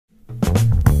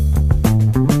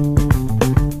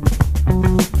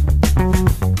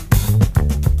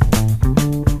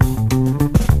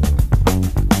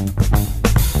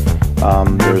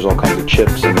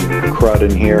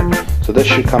cut in here. So this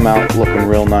should come out looking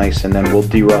real nice, and then we'll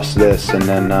derust this, and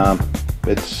then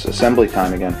it's assembly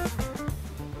time again.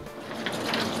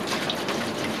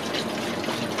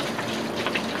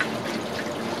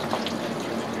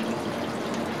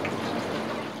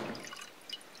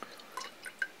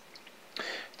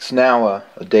 It's now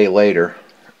a day later,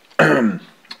 and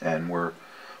we're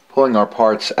pulling our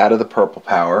parts out of the purple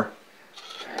power.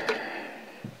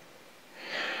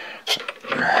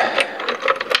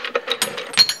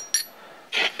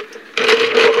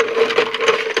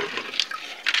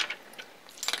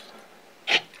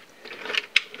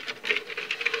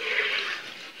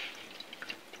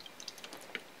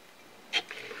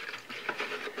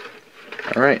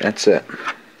 Alright, that's it.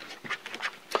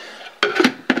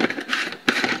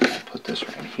 Put this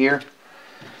right here.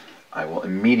 I will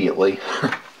immediately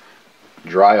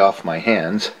dry off my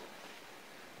hands.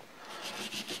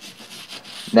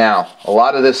 Now, a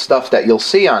lot of this stuff that you'll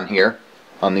see on here,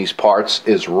 on these parts,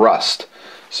 is rust.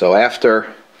 So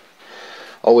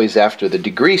always after the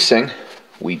degreasing,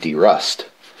 we derust.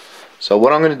 So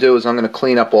what I'm going to do is I'm going to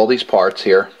clean up all these parts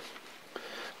here.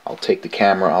 I'll take the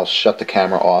camera, I'll shut the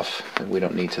camera off, and we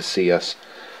don't need to see us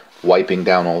wiping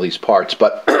down all these parts.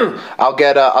 But I'll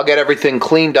get everything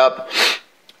cleaned up,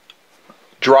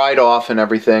 dried off and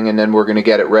everything, and then we're going to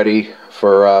get it ready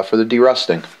for the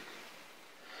derusting.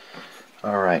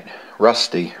 Alright,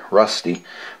 rusty.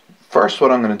 First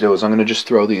what I'm going to do is I'm going to just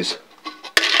throw these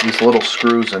little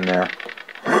screws in there.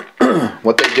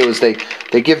 What they do is they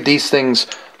give these things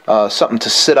something to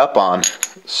sit up on,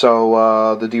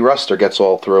 so the deruster gets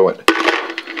all through it.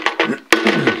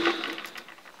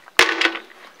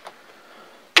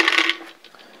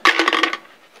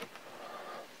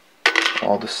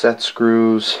 All the set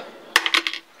screws.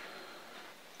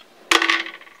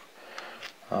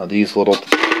 These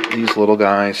little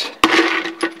guys.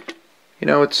 You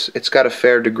know, it's got a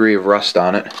fair degree of rust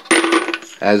on it,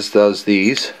 as does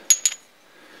these.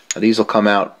 Now, these will come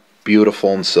out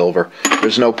beautiful in silver.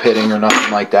 There's no pitting or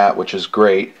nothing like that, which is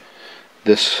great.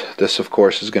 This of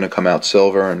course is going to come out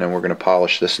silver, and then we're going to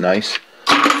polish this nice.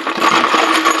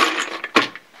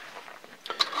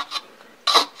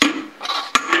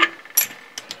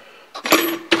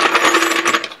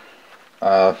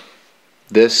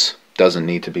 This doesn't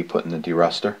need to be put in the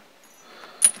deruster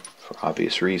for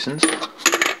obvious reasons.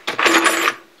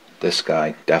 This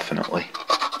guy definitely.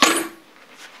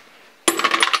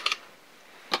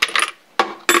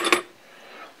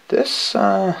 This,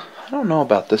 I don't know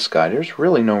about this guy. There's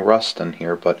really no rust in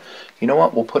here, but you know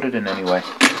what? We'll put it in anyway.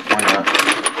 Why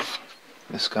not?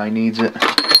 This guy needs it.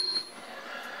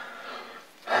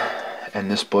 And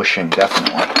this bushing,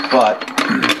 definitely. But,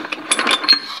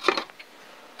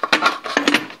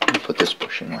 put this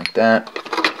bushing like that.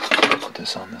 Put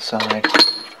this on the side.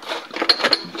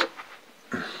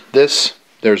 This,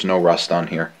 there's no rust on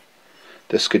here.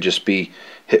 This could just be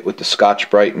hit with the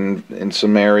Scotch-Brite in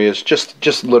some areas,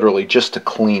 just literally just to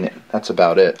clean it. That's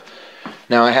about it.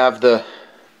 Now I have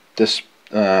this.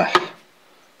 I'm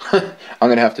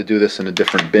gonna have to do this in a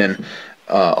different bin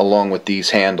along with these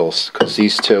handles, because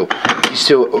these two,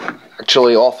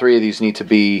 actually all three of these need to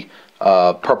be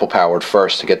purple powered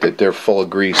first to get they're full of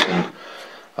grease and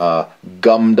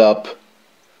gummed up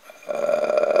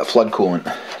flood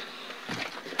coolant.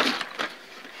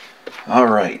 All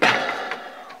right.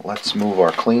 Let's move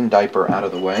our clean diaper out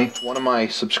of the way. One of my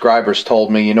subscribers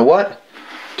told me, you know what?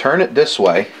 Turn it this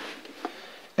way,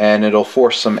 and it'll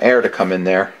force some air to come in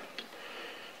there,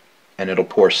 and it'll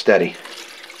pour steady.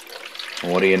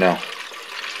 And what do you know?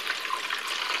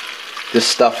 This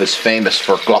stuff is famous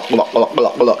for glop, glop, glop,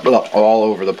 glop, glop, glop, all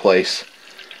over the place.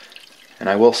 And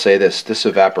I will say this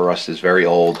Evaporust is very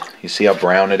old. You see how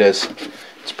brown it is?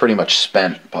 It's pretty much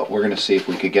spent, but we're going to see if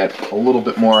we could get a little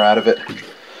bit more out of it.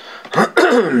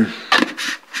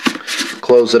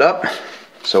 Close it up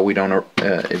so we don't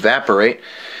evaporate.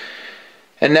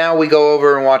 And now we go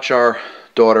over and watch our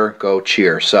daughter go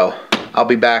cheer. So I'll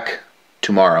be back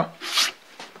tomorrow.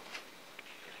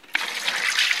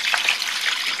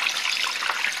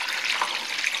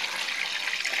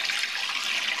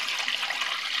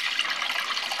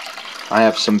 I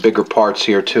have some bigger parts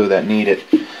here too that need it.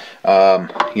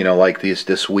 You know, like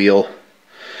this wheel.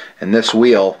 And this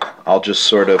wheel, I'll just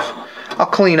sort of, I'll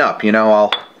clean up, you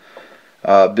know,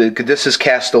 this is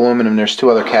cast aluminum, there's two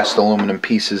other cast aluminum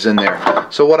pieces in there.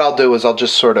 So what I'll do is I'll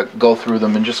just sort of go through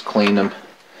them and just clean them.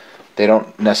 They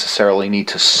don't necessarily need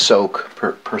to soak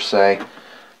per se.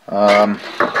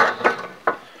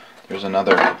 There's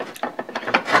another,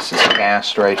 this is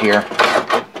cast right here.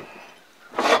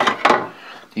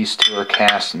 These two are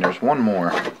cast, and there's one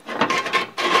more.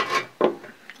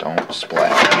 Don't.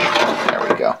 Splash. There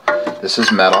we go. This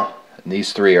is metal, and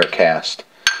these three are cast.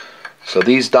 So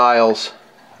these dials,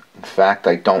 in fact,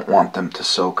 I don't want them to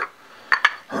soak.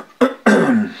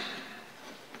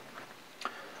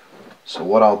 So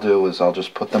what I'll do is I'll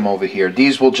just put them over here.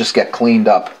 These will just get cleaned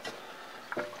up.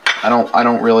 I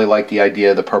don't really like the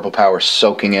idea of the Purple Power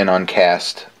soaking in on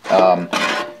cast.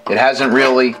 It hasn't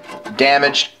really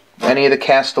damaged any of the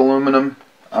cast aluminum,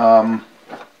 but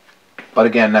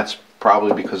again, that's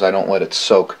probably because I don't let it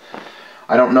soak.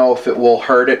 I don't know if it will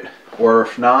hurt it or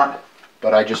if not,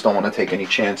 but I just don't want to take any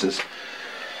chances.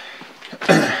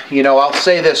 You know, I'll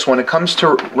say this, when it comes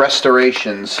to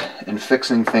restorations and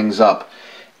fixing things up,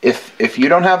 if you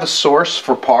don't have a source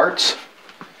for parts,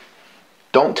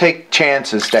 don't take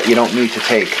chances that you don't need to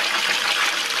take.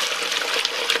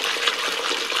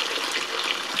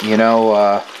 You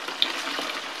know,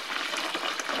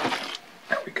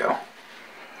 there we go.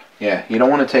 Yeah, you don't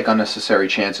want to take unnecessary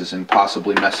chances and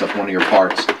possibly mess up one of your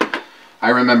parts. I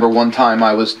remember one time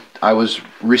I was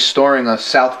restoring a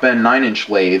South Bend 9-inch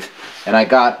lathe, and I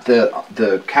got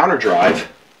the counter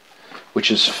drive, which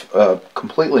is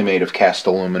completely made of cast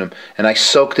aluminum, and I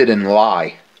soaked it in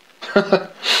lye.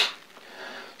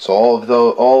 So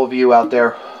all of you out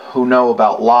there who know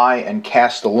about lye and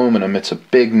cast aluminum, it's a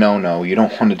big no-no. You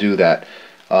don't want to do that.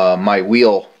 My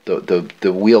wheel,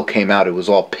 the wheel came out. It was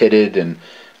all pitted and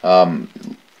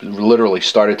literally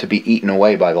started to be eaten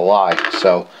away by the lye.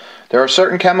 So there are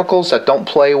certain chemicals that don't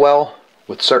play well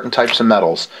with certain types of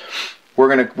metals.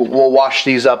 We'll wash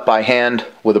these up by hand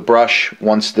with a brush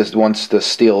once the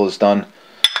steel is done,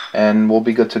 and we'll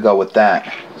be good to go with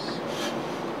that.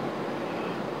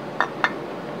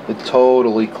 It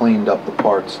totally cleaned up the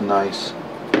parts nice.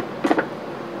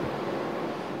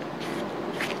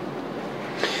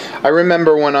 I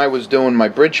remember when I was doing my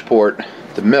Bridgeport,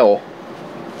 the mill,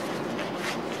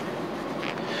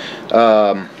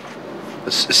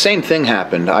 same thing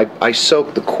happened. I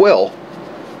soaked the quill.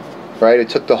 Right, I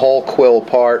took the whole quill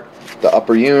apart, the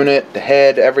upper unit, the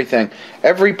head, everything.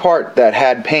 Every part that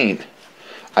had paint,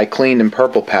 I cleaned in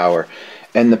Purple Power.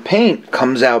 And the paint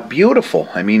comes out beautiful.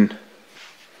 I mean,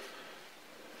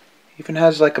 even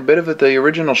has like a bit of the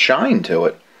original shine to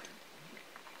it.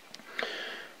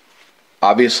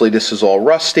 Obviously, this is all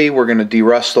rusty. We're going to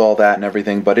de-rust all that and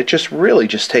everything, but it just really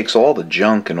just takes all the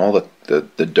junk and all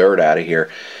the dirt out of here.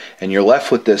 And you're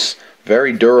left with this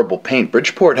very durable paint.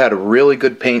 Bridgeport had a really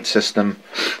good paint system.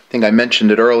 I think I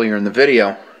mentioned it earlier in the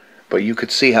video, but you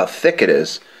could see how thick it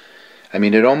is. I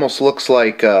mean, it almost looks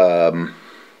like, I don't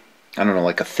know,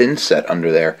 like a thin set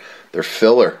under there. Their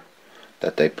filler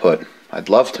that they put. I'd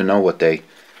love to know what they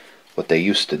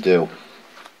used to do.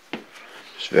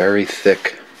 Just very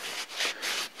thick,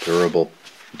 durable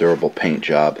paint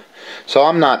job. So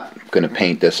I'm not going to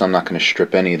paint this. I'm not going to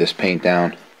strip any of this paint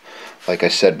down. Like I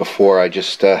said before, I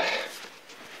just don't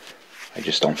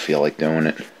feel like doing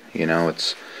it. You know,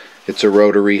 it's a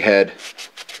rotary head,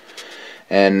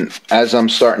 and as I'm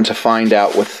starting to find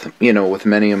out with with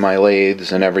many of my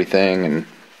lathes and everything, and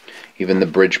even the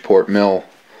Bridgeport mill,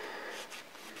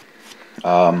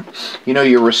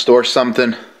 you restore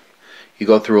something, you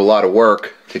go through a lot of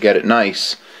work to get it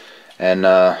nice, and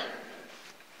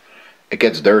it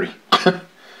gets dirty.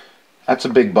 That's a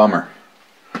big bummer.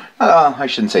 I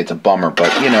shouldn't say it's a bummer,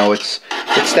 but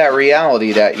it's that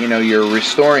reality that you're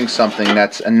restoring something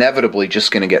that's inevitably just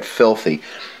going to get filthy.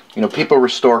 People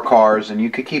restore cars, and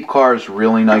you could keep cars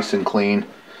really nice and clean,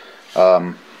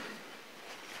 but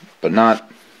not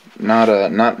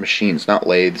machines, not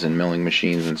lathes and milling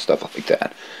machines and stuff like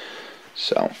that.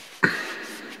 So.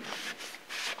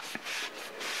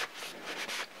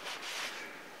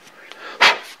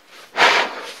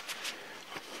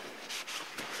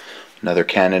 Another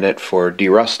candidate for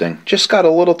derusting. Just got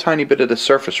a little tiny bit of the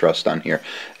surface rust on here.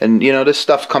 And this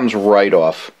stuff comes right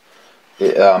off.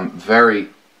 Very,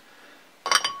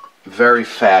 very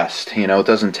fast. It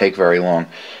doesn't take very long.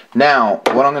 Now,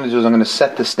 what I'm going to do is I'm going to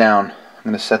set this down. I'm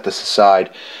going to set this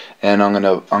aside, and I'm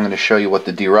going to show you what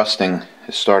the derusting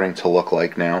is starting to look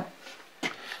like now.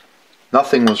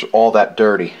 Nothing was all that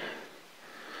dirty.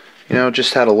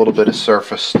 Just had a little bit of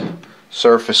surface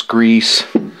grease.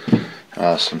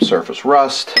 Some surface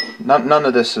rust. None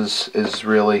of this is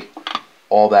really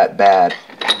all that bad.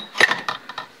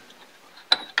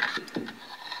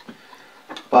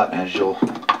 But as you'll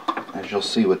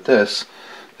see with this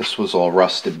was all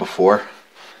rusted before.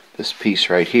 This piece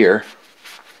right here.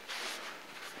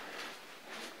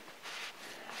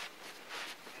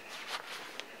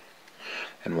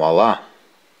 And voila.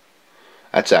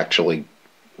 That's actually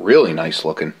really nice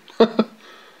looking.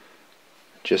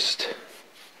 Just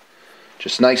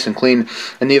just nice and clean.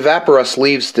 And the evaporust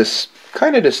leaves this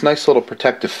this nice little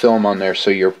protective film on there so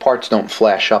your parts don't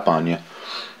flash up on you.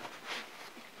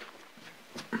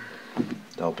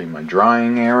 That'll be my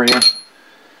drying area,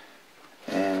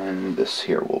 and this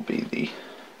here will be the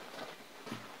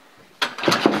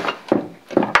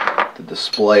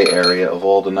display area of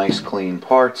all the nice clean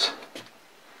parts.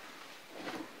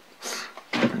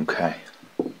 Okay,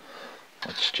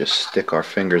 let's just stick our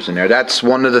fingers in there. That's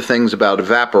one of the things about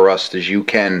evaporust, is you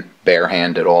can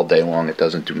barehand it all day long. It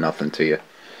doesn't do nothing to you.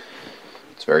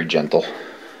 It's very gentle.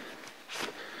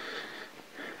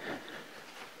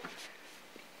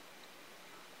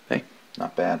 Hey,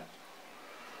 not bad.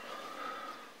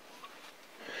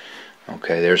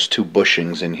 Okay, there's 2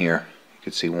 bushings in here. You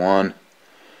can see one,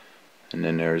 and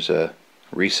then there's a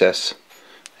recess,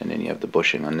 and then you have the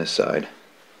bushing on this side.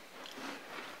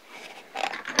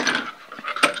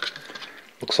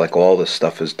 Looks like all this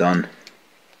stuff is done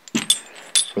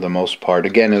for the most part.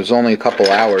 Again, it was only a couple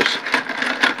hours.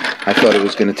 I thought it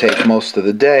was going to take most of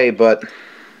the day, but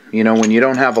you know, when you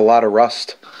don't have a lot of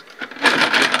rust,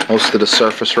 most of the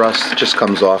surface rust just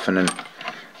comes off in an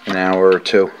hour or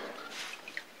 2.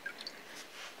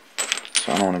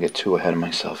 So I don't want to get too ahead of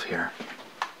myself here.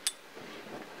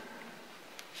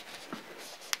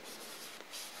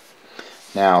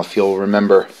 Now, if you'll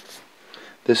remember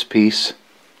this piece,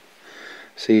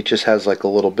 see, it just has like a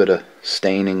little bit of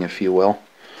staining, if you will.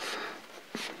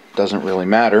 Doesn't really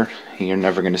matter. You're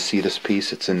never going to see this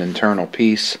piece. It's an internal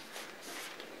piece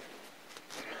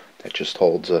that just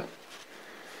holds a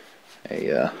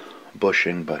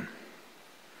bushing, but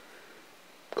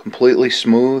completely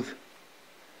smooth.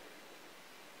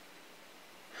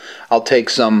 I'll take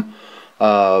some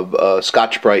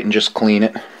Scotch-Brite and just clean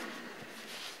it.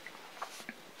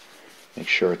 Make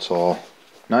sure it's all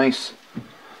nice.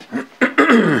 Let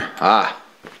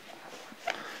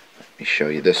me show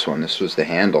you this one. This was the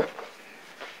handle.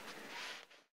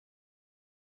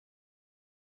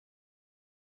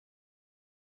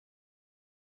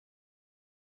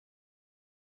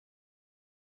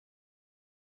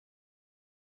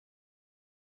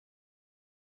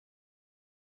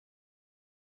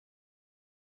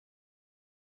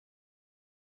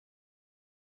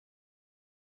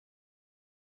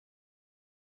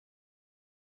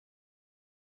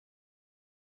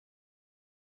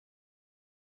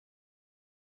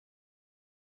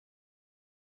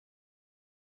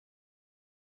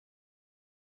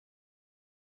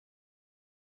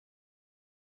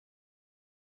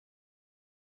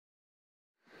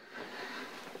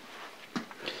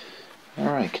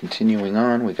 Alright, continuing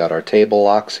on, we got our table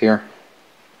locks here.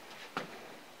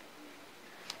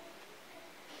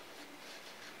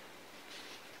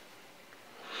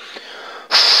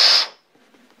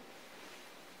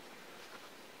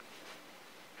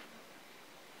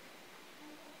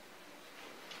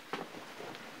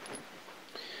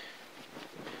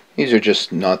 These are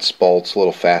just nuts, bolts,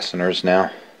 little fasteners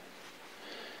now.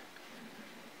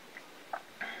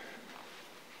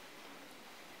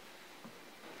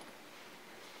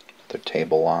 Their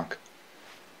table lock.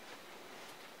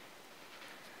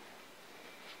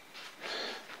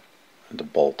 The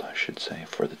bolt, I should say,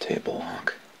 for the table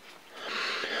lock.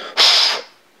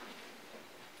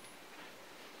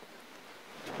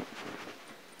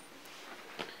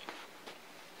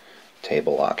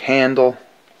 Table lock handle.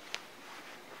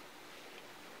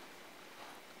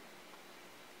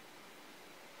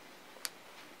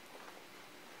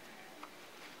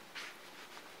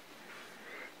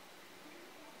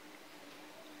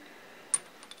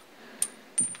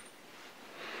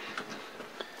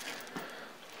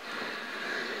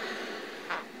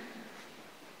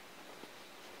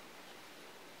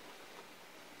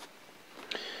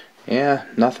 Yeah,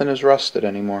 nothing is rusted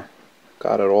anymore.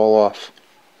 Got it all off.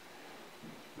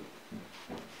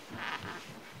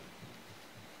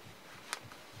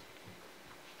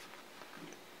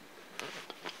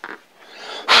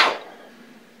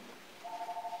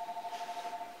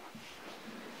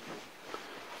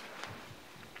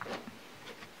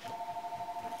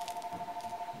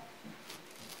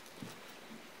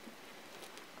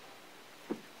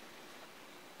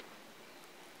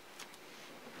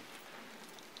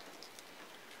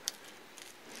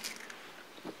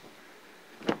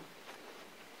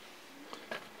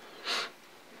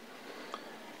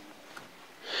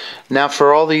 Now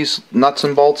for all these nuts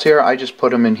and bolts here, I just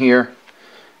put them in here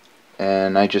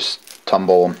and I just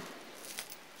tumble them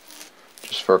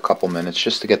just for a couple minutes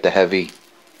just to get the heavy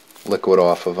liquid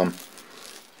off of them,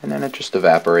 and then it just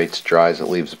evaporates, dries, it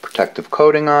leaves a protective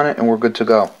coating on it, and we're good to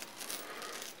go.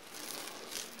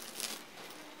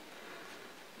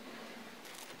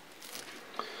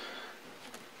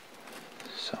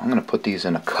 put these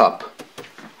in a cup.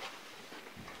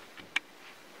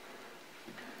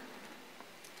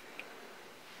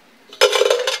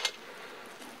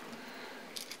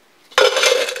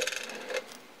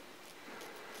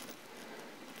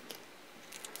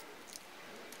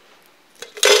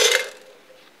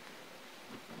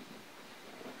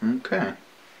 Okay.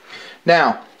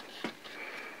 Now,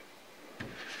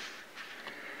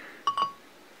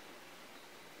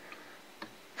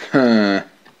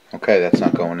 okay, that's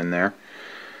not going in there.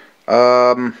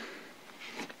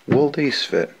 Will these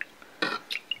fit?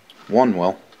 One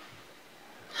will.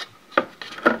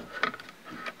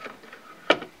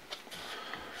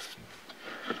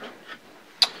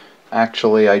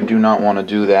 Actually, I do not want to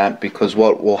do that, because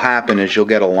what will happen is you'll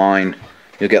get a line.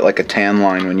 You'll get like a tan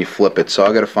line when you flip it. So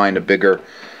I've got to find a bigger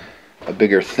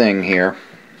thing here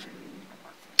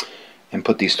and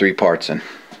put these 3 parts in.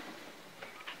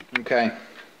 Okay.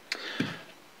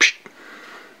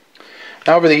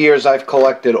 Now, over the years, I've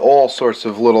collected all sorts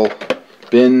of little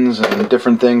bins and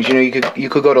different things. You know, you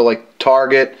could go to like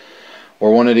Target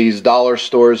or one of these dollar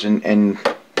stores, and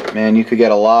man, you could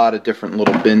get a lot of different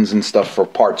little bins and stuff for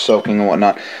part soaking and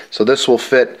whatnot. So this will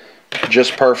fit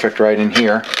just perfect right in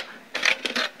here.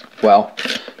 Well,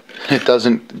 it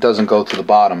doesn't go to the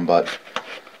bottom, but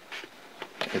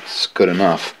it's good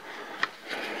enough.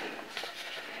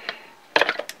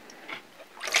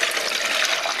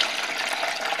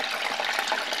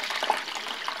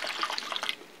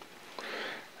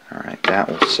 Alright, that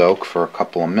will soak for a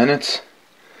couple of minutes,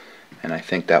 and I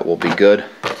think that will be good.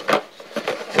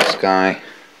 This guy,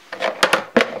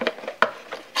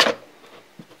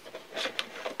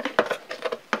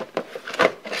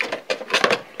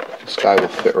 will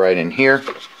fit right in here.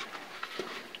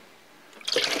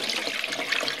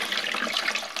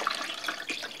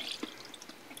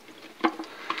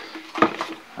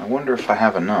 I wonder if I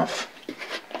have enough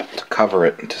to cover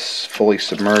it and to fully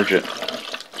submerge it.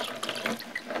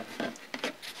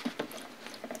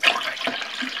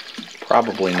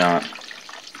 Probably not.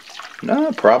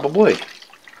 No, probably.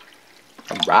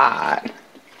 Alright.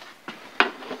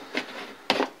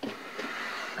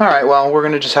 Alright, well, we're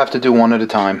going to just have to do one at a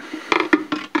time.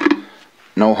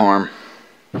 No harm.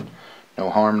 No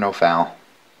harm, no foul.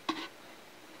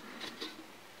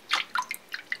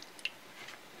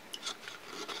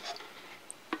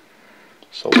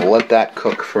 So we'll let that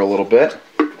cook for a little bit.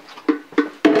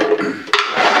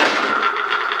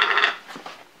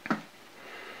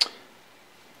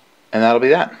 And that'll be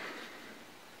that.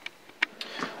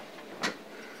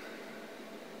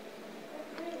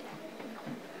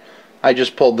 I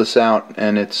just pulled this out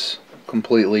and it's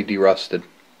completely derusted.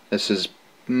 This is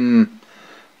 10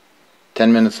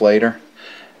 minutes later.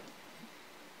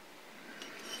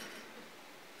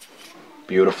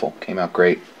 Beautiful. Came out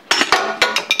great.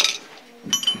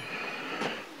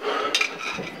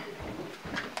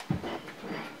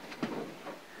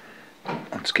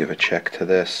 Let's give a check to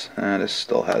this. This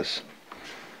still has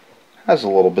a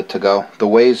little bit to go. The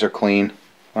ways are clean.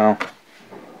 Well,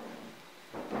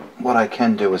 what I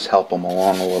can do is help them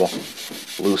along a little.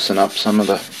 Loosen up some of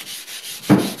the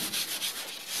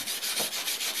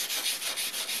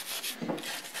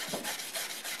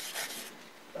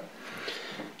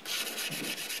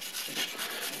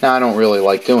Now, I don't really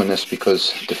like doing this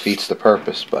because it defeats the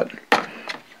purpose, but I'll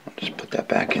just put that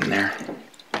back in there.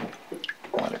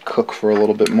 Let it cook for a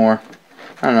little bit more.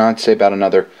 I don't know, I'd say about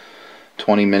another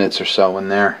 20 minutes or so in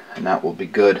there, and that will be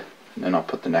good. And then I'll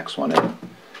put the next one in.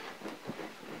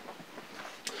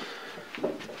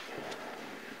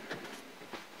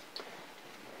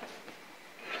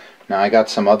 Now, I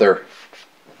got some other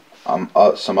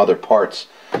parts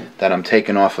that I'm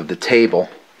taking off of the table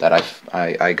that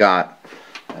I got,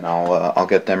 and I'll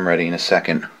get them ready in a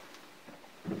second.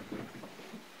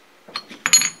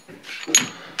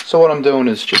 So what I'm doing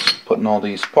is just putting all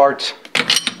these parts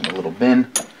in a little bin,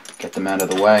 get them out of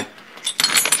the way.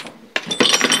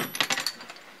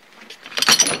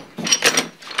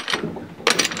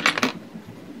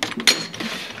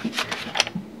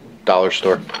 Dollar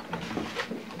store.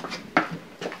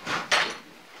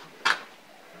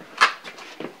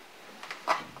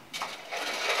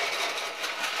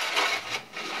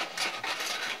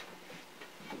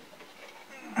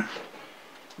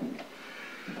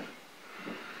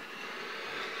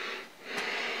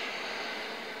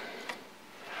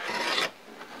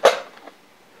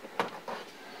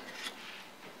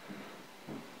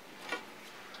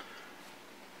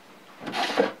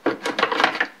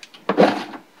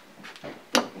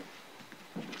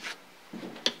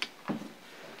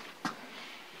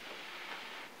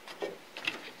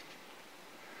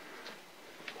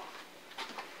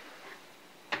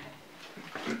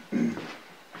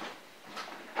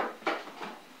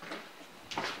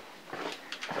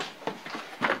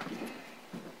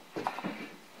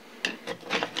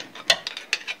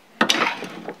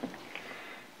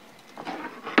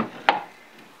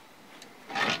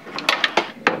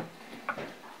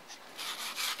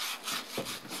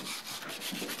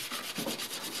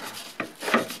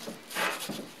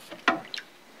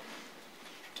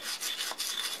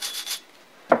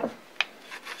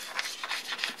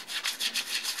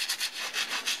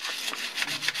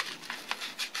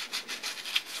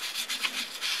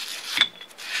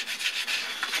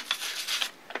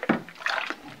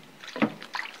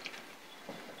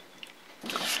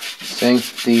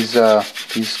 These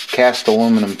cast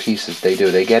aluminum pieces, they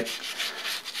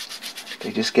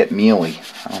just get mealy.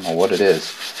 I don't know what it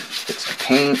is. It's the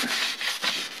paint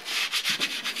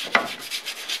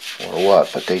or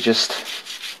what, but they just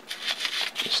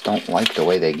don't like the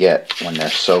way they get when they're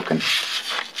soaking.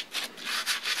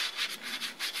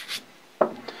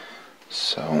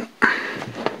 So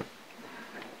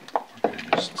we're going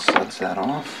to just suds that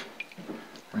off,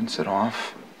 rinse it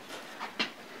off.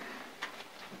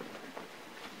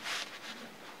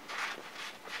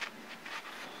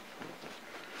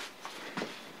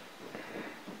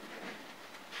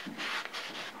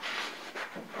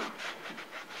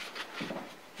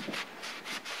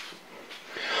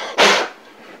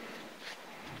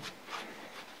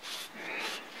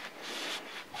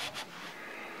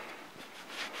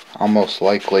 I'll most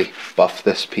likely buff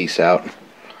this piece out.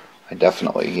 I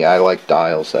like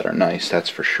dials that are nice, that's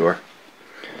for sure.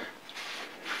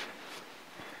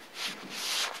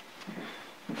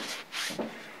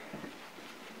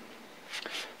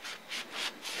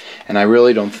 And I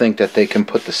really don't think that they can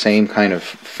put the same kind of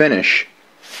finish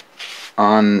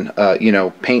on,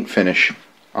 paint finish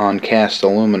on cast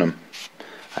aluminum.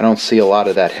 I don't see a lot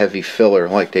of that heavy filler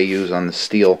like they use on the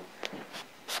steel.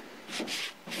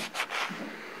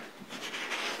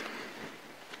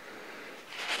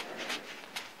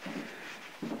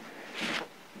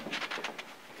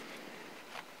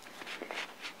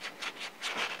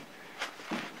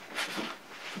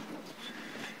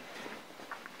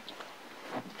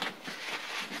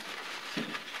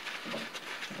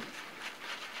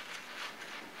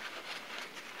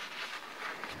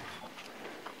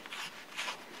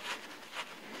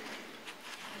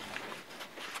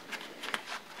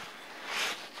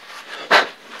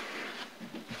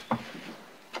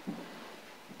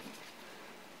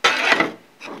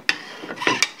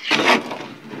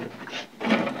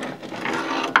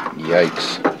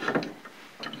 Yikes.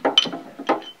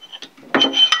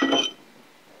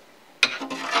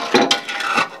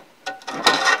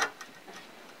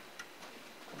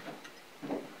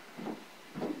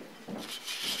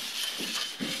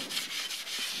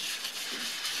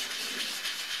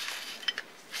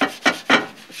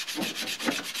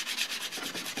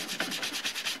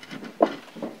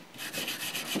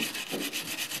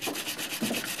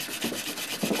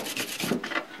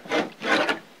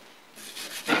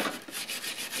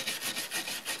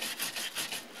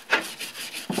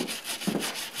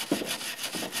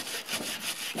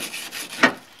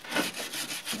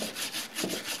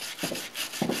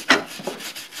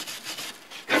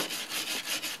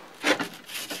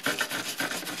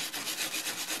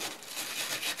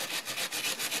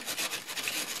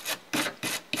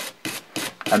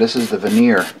 Now this is the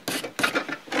veneer,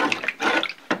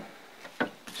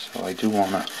 so I do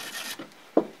want to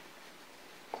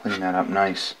clean that up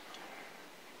nice.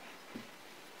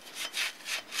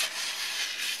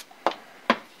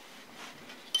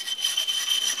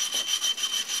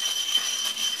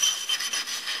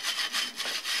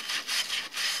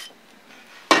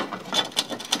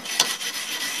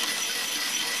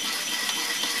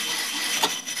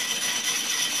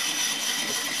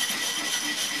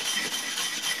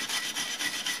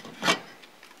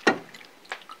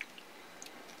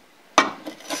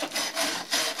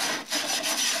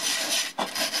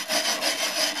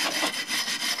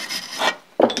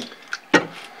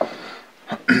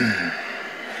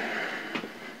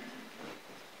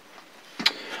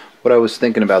 What I was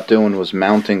thinking about doing was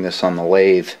mounting this on the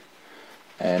lathe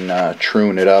and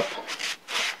truing it up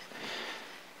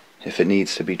if it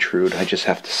needs to be trued. I just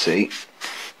have to see.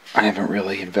 I haven't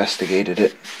really investigated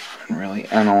it and really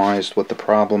analyzed what the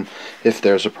problem, if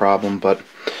there's a problem, but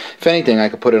if anything I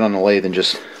could put it on the lathe and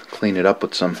just clean it up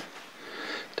with some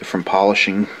different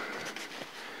polishing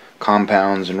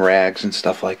compounds and rags and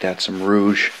stuff like that, some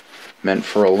rouge meant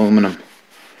for aluminum.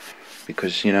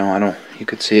 Because you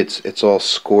could see it's all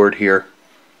scored here.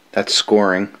 That's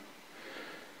scoring.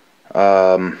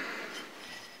 Boy,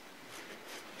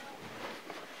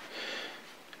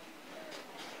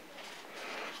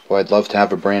 I'd love to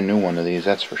have a brand new one of these,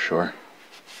 that's for sure.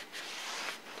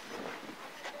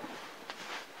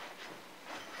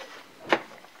 I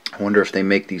wonder if they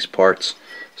make these parts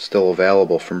still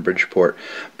available from Bridgeport.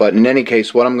 But in any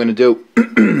case, what I'm going to do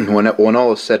when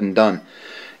all is said and done,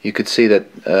 you could see that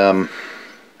I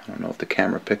don't know if the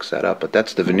camera picks that up, but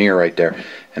that's the veneer right there.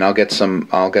 And I'll get some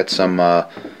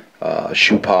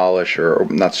shoe polish, or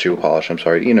not shoe polish, I'm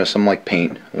sorry, some like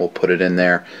paint. We'll put it in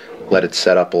there, let it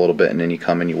set up a little bit, and then you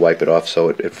come and you wipe it off so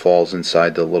it falls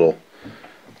inside the little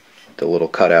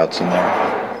cutouts in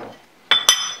there.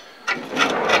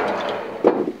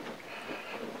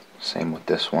 Same with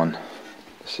this one.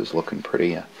 This is looking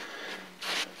pretty.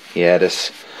 Yeah,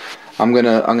 this. I'm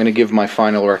gonna give my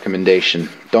final recommendation.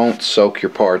 Don't soak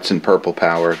your parts in purple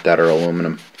power that are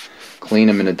aluminum. Clean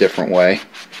them in a different way.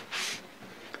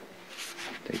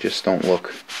 They just don't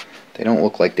look. They don't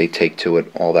look like they take to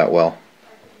it all that well.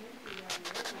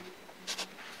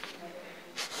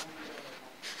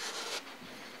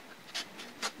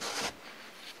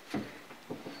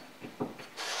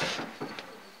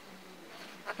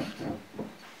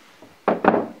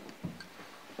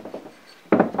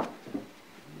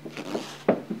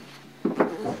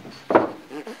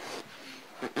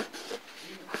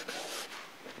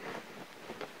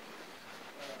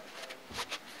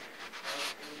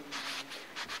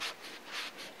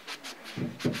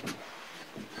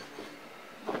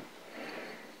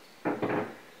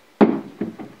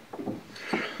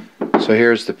 So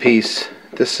here's the piece.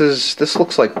 This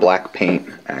looks like black paint,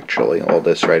 actually, all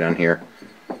this right on here.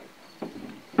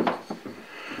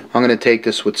 I'm going to take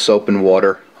this with soap and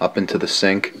water up into the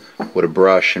sink with a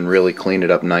brush and really clean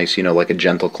it up nice, you know, like a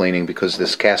gentle cleaning, because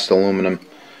this cast aluminum,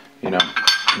 you know,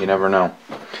 you never know.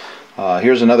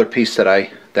 Here's another piece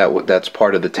that's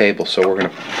part of the table, so we're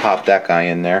going to pop that guy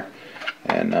in there,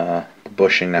 and the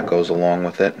bushing that goes along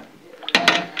with it.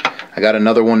 I got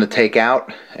another one to take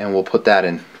out, and we'll put that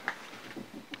in.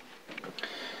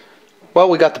 Well,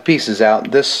 we got the pieces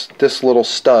out. This little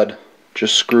stud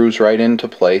just screws right into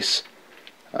place,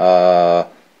 and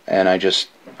I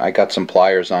got some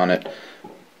pliers on it.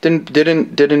 Didn't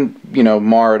you know,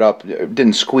 mar it up.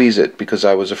 Didn't squeeze it because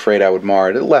I was afraid I would mar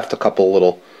it. It left a couple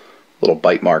little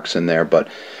bite marks in there, but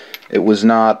it was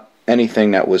not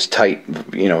anything that was tight,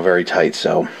 you know, very tight.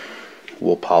 So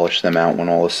we'll polish them out when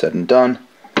all is said and done.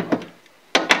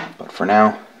 But for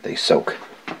now, they soak.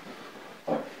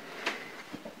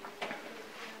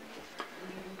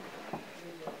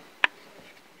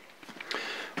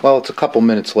 Well, it's a couple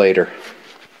minutes later,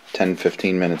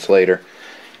 10-15 minutes later,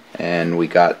 and we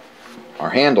got our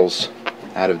handles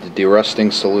out of the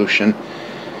derusting solution,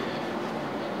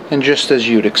 and just as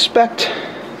you'd expect,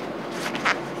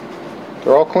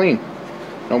 they're all clean.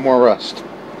 No more rust.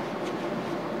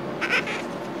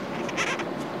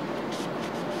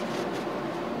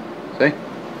 See?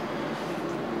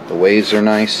 The waves are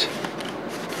nice.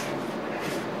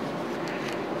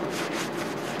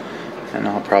 And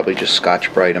I'll probably just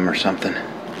Scotch-Brite them or something.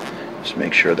 Just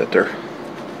make sure that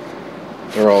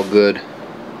they're all good,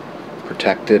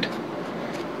 protected.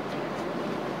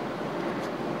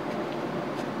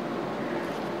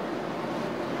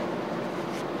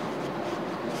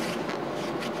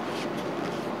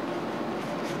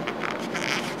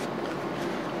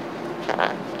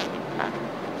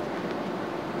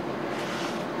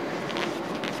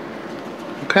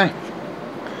 Okay.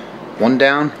 One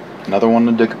down. Another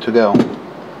one to go.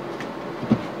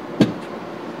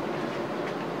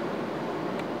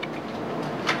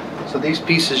 So these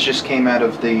pieces just came out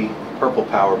of the purple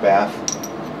power bath,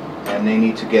 and they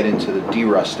need to get into the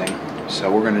derusting.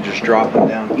 So we're going to just drop them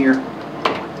down here,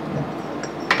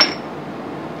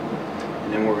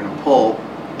 and then we're going to pull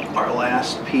our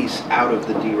last piece out of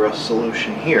the derust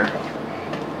solution here.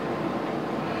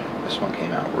 This one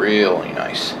came out really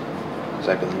nice because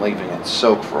I've been leaving it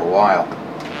soak for a while.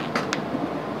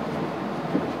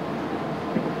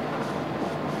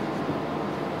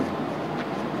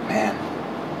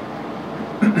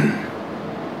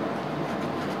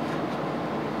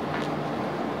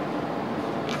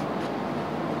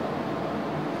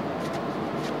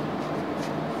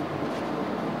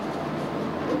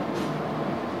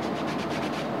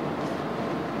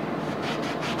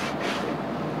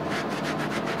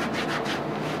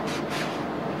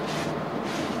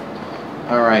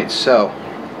 Alright, so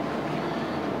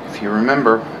if you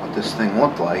remember what this thing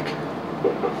looked like,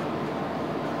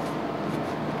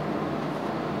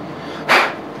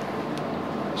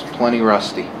 it's plenty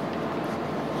rusty.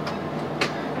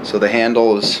 So the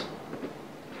handle is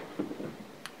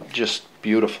just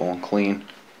beautiful and clean,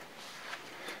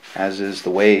 as is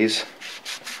the ways.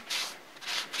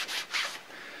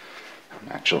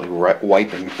 I'm actually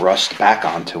wiping rust back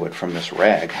onto it from this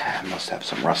rag. I must have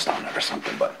some rust on it or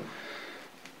something, but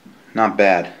not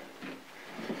bad.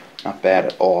 Not bad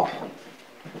at all.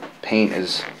 Paint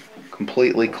is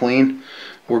completely clean.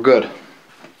 We're good.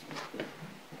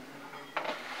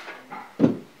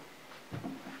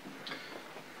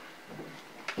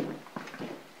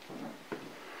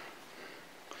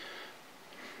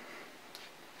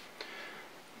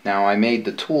 Now I made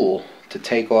the tool to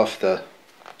take off the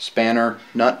spanner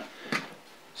nut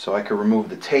so I could remove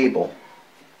the table.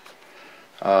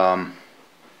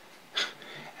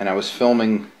 And I was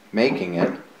filming making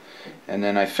it, and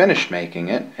then I finished making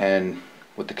it, and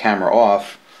with the camera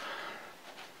off,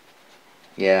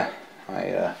 yeah,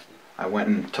 I went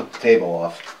and took the table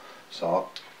off. So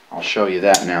I'll show you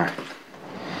that now.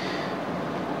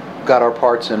 Got our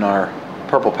parts in our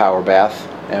purple power bath,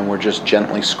 and we're just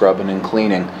gently scrubbing and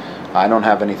cleaning. I don't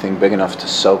have anything big enough to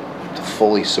soak, to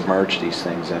fully submerge these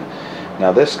things in.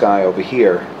 Now this guy over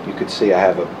here, you can see I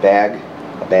have a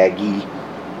baggie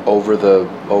over the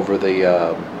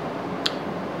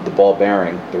ball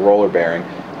bearing, the roller bearing.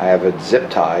 I have it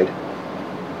zip tied,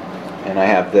 and I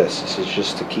have this. This is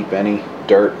just to keep any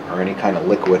dirt or any kind of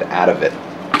liquid out of it,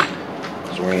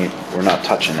 because we're not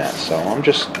touching that. So I'm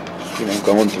just, you know,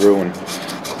 going through and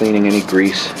cleaning any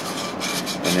grease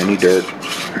and any dirt.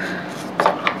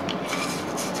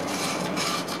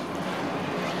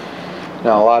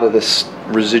 Now a lot of this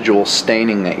residual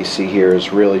staining that you see here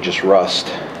is really just rust,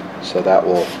 so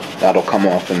that'll come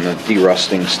off in the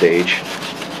derusting stage.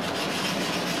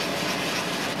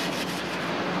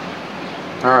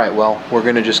 Alright, well, we're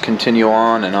going to just continue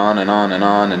on and on and on and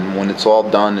on, and when it's all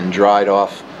done and dried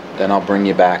off, then I'll bring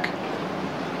you back.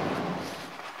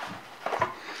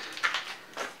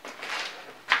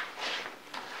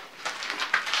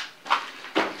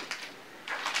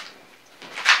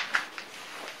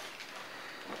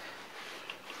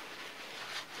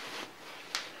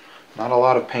 Not a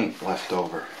lot of paint left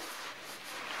over.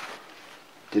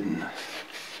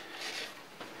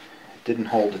 Didn't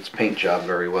hold its paint job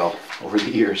very well over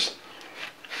the years.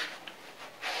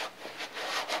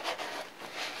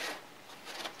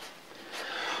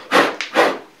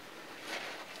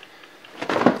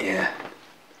 Yeah.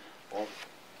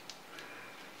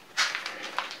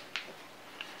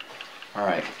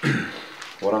 Alright.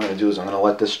 What I'm going to do is I'm going to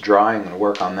let this dry. I'm going to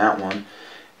work on that one,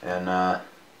 and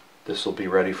this will be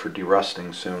ready for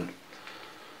derusting soon.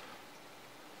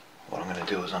 What I'm going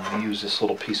to do is I'm going to use this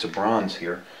little piece of bronze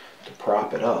here to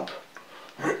prop it up,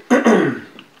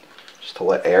 just to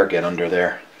let air get under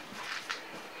there.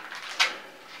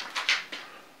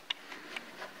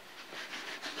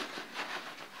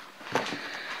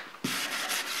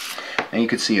 And you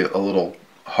can see a little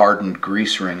hardened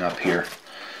grease ring up here,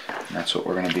 and that's what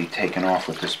we're going to be taking off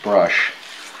with this brush.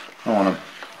 I don't want to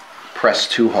press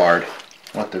too hard.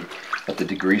 Let the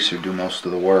degreaser do most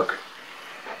of the work,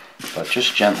 but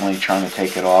just gently trying to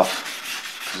take it off,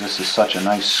 because this is such a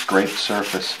nice scraped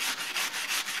surface.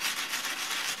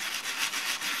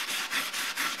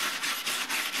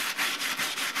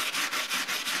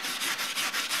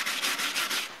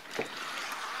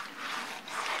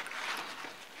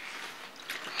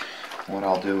 What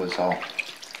I'll do is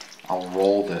I'll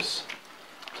roll this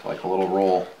to like a little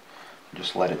roll, and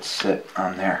just let it sit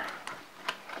on there.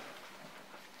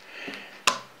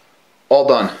 All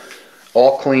done,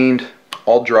 all cleaned,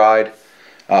 all dried.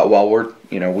 Well,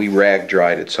 we rag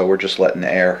dried it, so we're just letting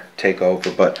the air take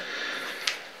over. But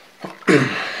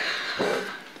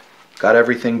got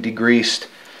everything degreased.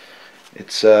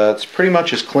 It's pretty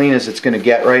much as clean as it's going to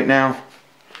get right now.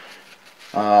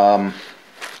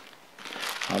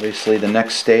 Obviously, the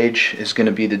next stage is going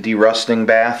to be the derusting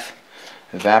bath,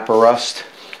 evaporust.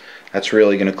 That's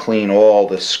really going to clean all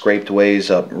the scraped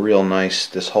ways up real nice.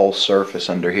 This whole surface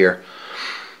under here.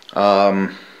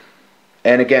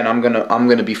 And again, I'm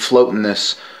gonna be floating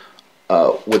this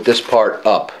with this part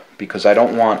up, because I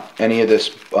don't want any of this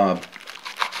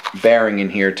bearing in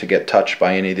here to get touched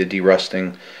by any of the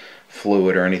derusting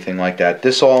fluid or anything like that.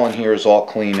 This all in here is all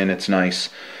clean and it's nice.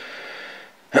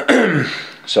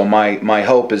 So my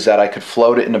hope is that I could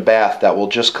float it in a bath that will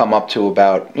just come up to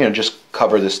about, just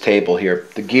cover this table here.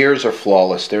 The gears are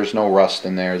flawless. There's no rust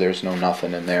in there. There's no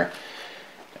nothing in there.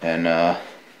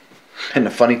 And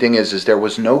the funny thing is there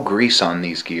was no grease on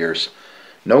these gears.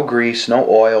 No grease, no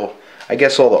oil. I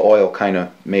guess all the oil kind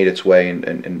of made its way,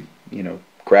 and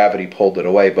gravity pulled it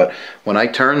away. But when I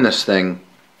turned this thing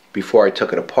before I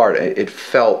took it apart, it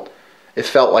felt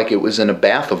like it was in a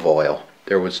bath of oil.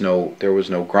 There was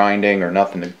no grinding or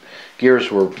nothing. The gears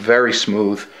were very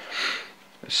smooth.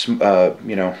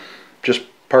 Just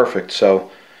perfect.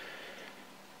 So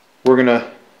we're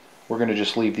gonna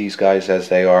just leave these guys as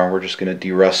they are. We're just gonna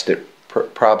derust it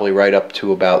probably right up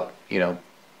to about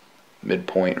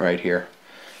midpoint right here,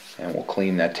 and we'll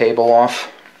clean that table off,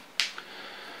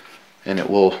 and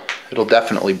it'll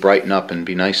definitely brighten up and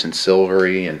be nice and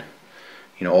silvery, and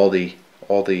all the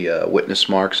witness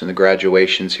marks and the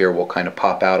graduations here will kind of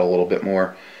pop out a little bit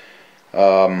more.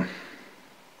 Yeah,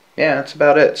 that's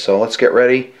about it. So let's get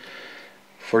ready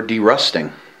for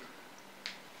derusting.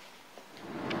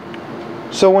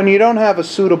 So when you don't have a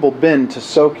suitable bin to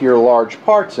soak your large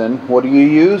parts in, what do you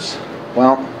use?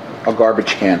 Well, a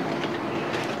garbage can.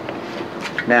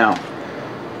 Now,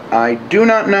 I do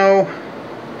not know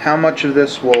how much of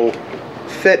this will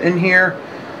fit in here.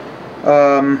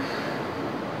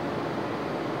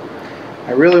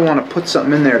 I really want to put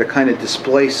something in there to kind of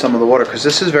displace some of the water, because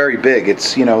this is very big.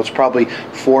 It's, you know, it's probably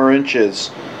 4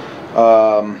 inches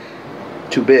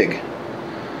too big.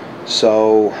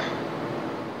 So,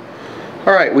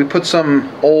 alright, we put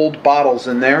some old bottles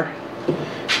in there,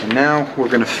 and now we're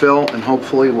going to fill, and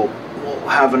hopefully we'll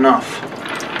have enough.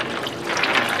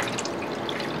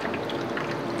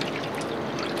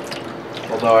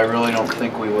 Although I really don't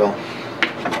think we will.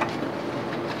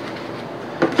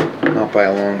 Not by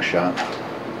a long shot.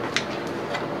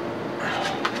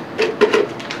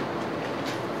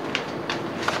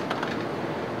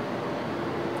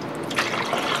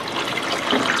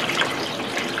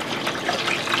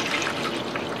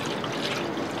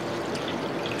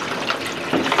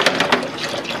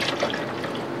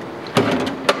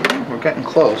 We're getting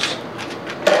close.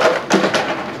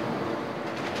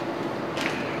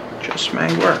 Just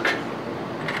may work.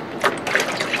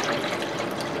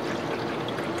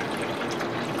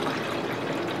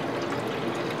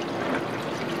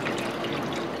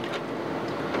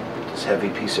 Heavy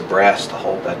piece of brass to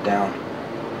hold that down.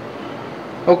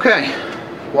 Okay,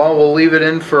 well, we'll leave it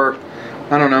in for,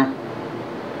 I don't know,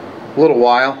 a little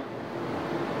while,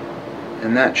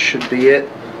 and that should be it.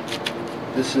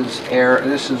 This is air,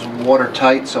 this is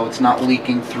watertight, so it's not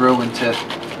leaking through into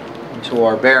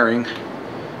our bearing.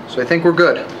 So I think we're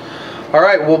good.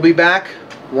 Alright, we'll be back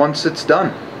once it's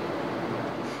done.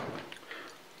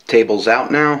 Table's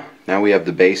out now. Now we have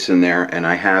the base in there, and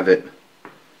I have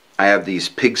these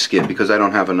pigskin, because I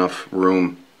don't have enough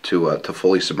room to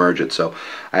fully submerge it, so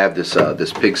I have this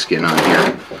this pigskin on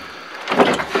here,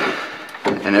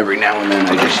 and every now and then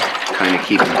I just kind of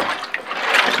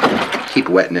keep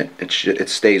wetting it. It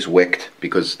stays wicked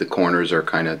because the corners are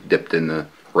kind of dipped in the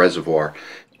reservoir.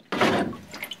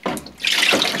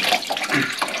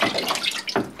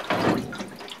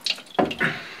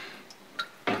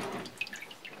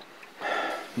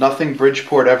 Nothing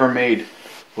Bridgeport ever made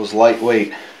was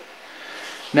lightweight.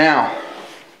 Now,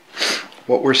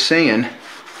 what we're seeing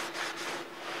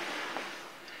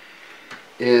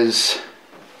is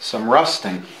some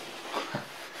rusting,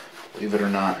 believe it or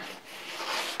not.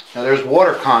 Now there's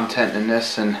water content in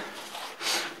this, and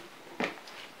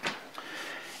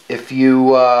if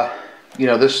you, you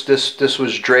know, this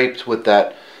was draped with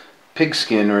that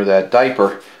pigskin or that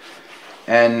diaper,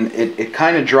 and it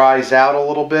kind of dries out a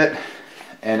little bit,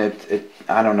 and it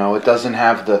I don't know, it doesn't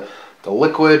have the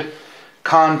liquid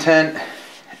content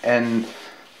and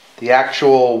the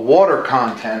actual water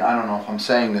content. I don't know if I'm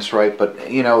saying this right, but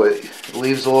you know, it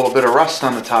leaves a little bit of rust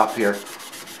on the top here.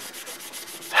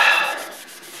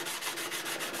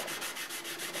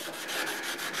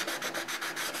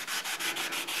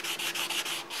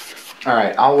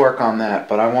 Alright, I'll work on that,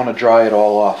 but I want to dry it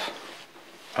all off.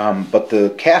 But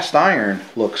the cast iron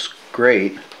looks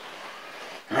great.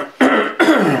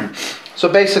 So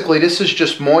basically this is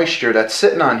just moisture that's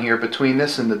sitting on here between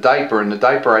this and the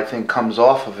diaper I think comes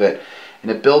off of it, and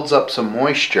it builds up some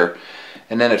moisture,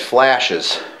 and then it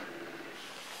flashes.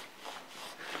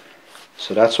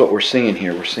 So that's what we're seeing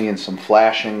here. We're seeing some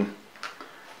flashing.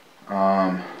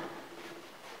 And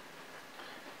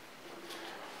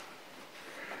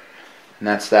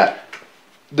that's that.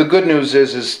 The good news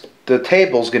is the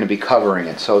table's going to be covering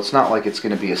it, so it's not like it's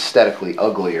going to be aesthetically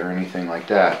ugly or anything like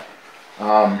that.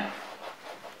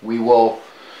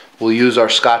 We'll use our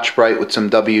Scotch-Brite with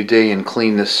some WD and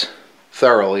clean this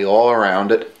thoroughly all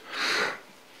around it.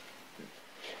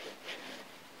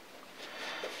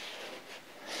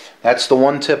 That's the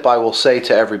one tip I will say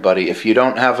to everybody. If you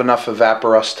don't have enough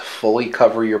evaporust to fully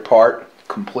cover your part,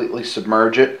 completely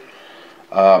submerge it,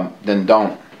 then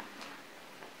don't.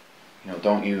 You know,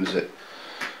 don't use it.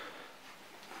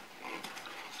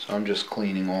 So I'm just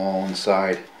cleaning all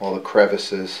inside, all the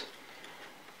crevices.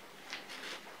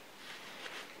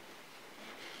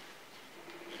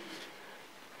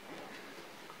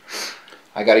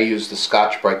 I got to use the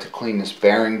Scotch-Brite to clean this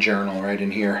bearing journal right in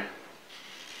here.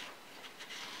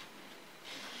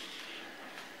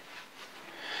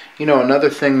 You know, another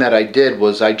thing that I did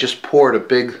was I just poured a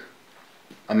big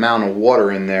amount of water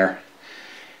in there.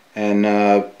 And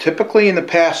typically in the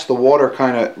past the water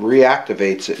kind of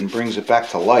reactivates it and brings it back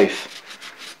to life.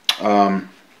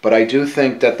 But I do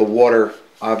think that the water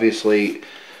obviously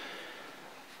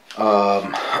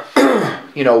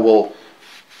you know,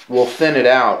 will thin it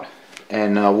out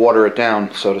and water it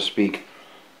down, so to speak,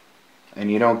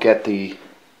 and you don't get the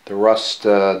rust,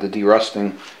 the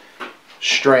derusting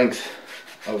strength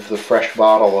of the fresh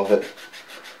bottle of it.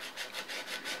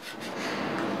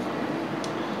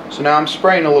 So now I'm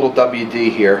spraying a little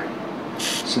WD here,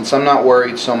 since I'm not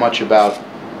worried so much about,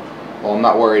 well, I'm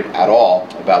not worried at all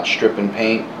about stripping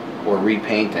paint or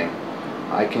repainting,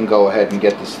 I can go ahead and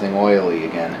get this thing oily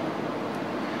again.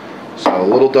 So a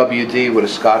little WD with a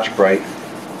Scotch-Brite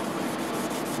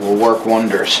will work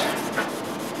wonders.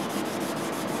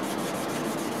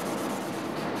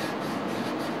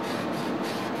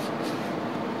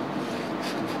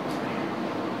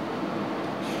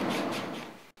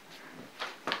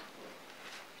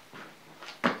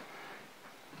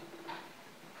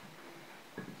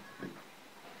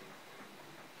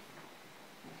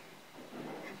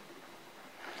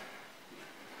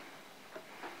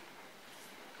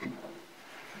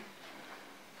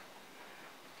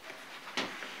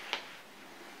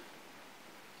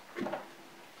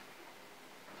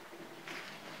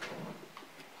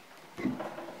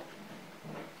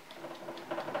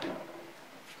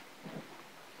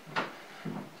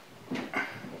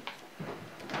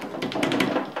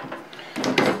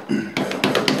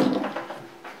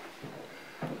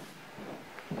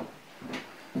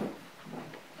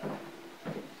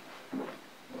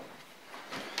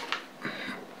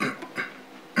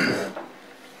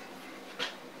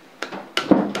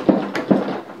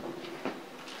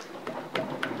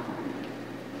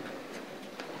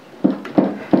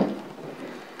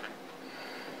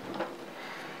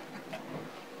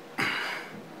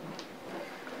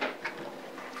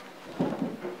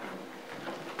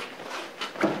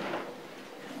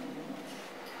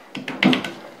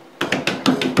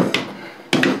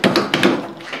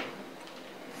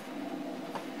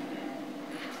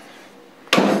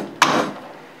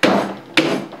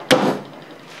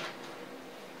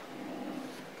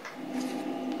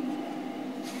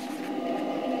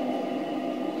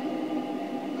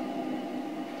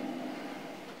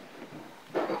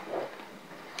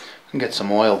 And get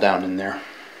some oil down in there.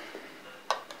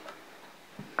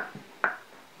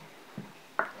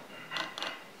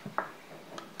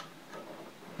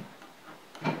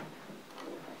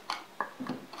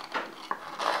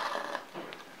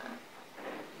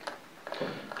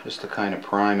 Just to kind of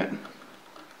prime it.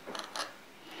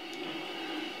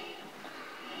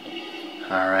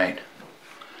 Alright,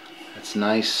 that's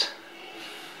nice,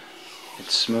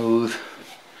 it's smooth,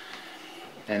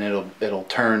 and it'll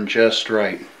turn just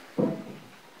right.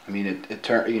 I mean,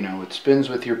 it spins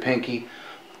with your pinky,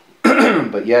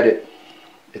 but yet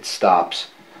it stops.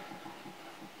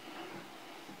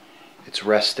 It's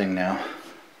resting now.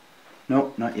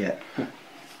 Nope, not yet.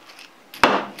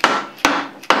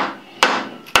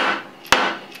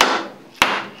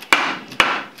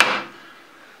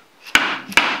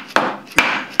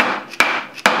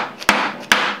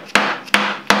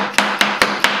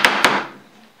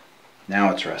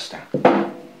 Now it's resting.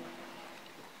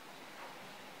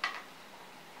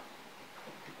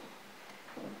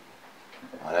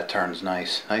 Oh, that turns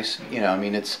nice. Nice, I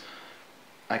mean,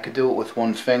 I could do it with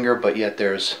one finger, but yet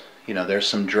there's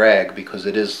some drag because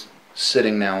it is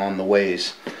sitting now on the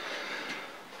ways.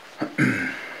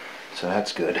 So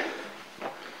that's good.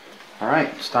 Alright,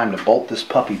 it's time to bolt this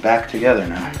puppy back together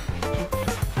now.